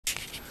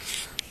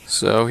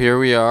So here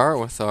we are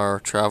with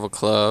our travel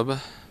club,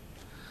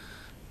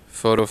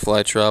 Photo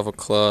Fly Travel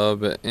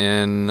Club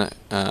in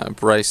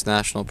Bryce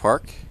National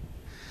Park.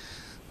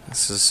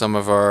 This is some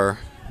of our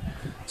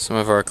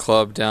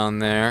club down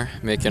there,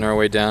 making our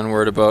way down.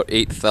 We're at about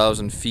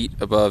 8,000 feet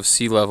above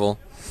sea level,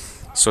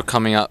 so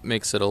coming up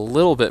makes it a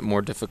little bit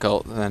more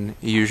difficult than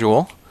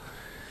usual.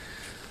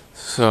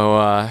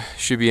 So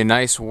should be a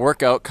nice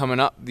workout coming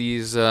up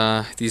these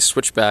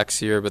switchbacks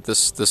here. But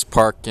this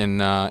park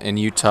in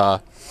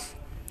Utah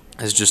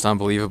is just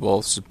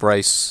unbelievable. This is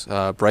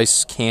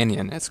Bryce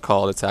Canyon. It's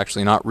called. It's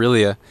actually not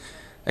really a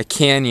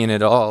canyon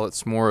at all.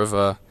 It's more of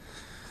a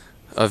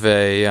well,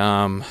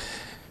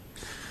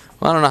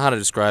 I don't know how to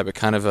describe it.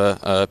 Kind of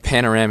a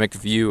panoramic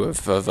view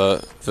of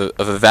a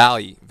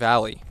valley.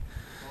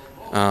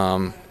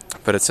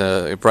 But it's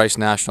a Bryce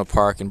National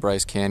Park, and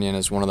Bryce Canyon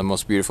is one of the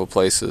most beautiful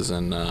places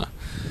in the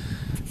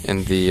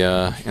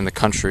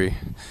country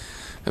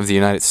of the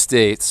United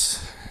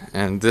States.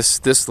 And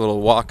this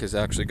little walk is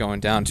actually going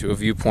down to a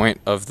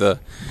viewpoint of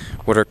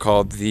what are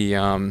called the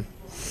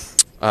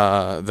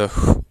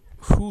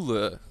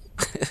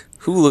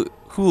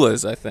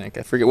hulas, I think.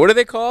 I forget. What are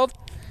they called?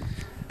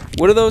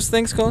 What are those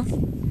things called?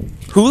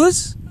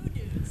 Hulas?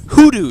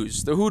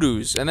 Hoodoos. The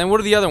hoodoos. And then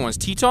what are the other ones?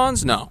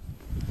 Tetons? No.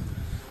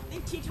 I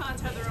think Tetons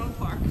have their own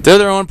park. They're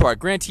their own park.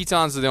 Grand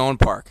Tetons are their own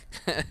park.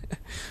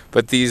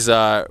 But these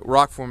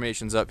rock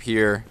formations up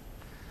here,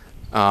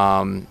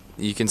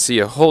 you can see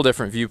a whole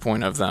different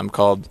viewpoint of them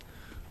called,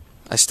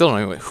 I still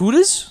don't know what,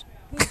 hoodoos?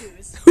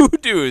 Hoodoos.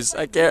 Hoodoos.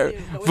 I can't.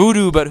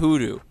 Voodoo, but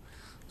hoodoo.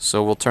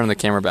 So we'll turn the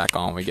camera back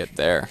on when we get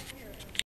there.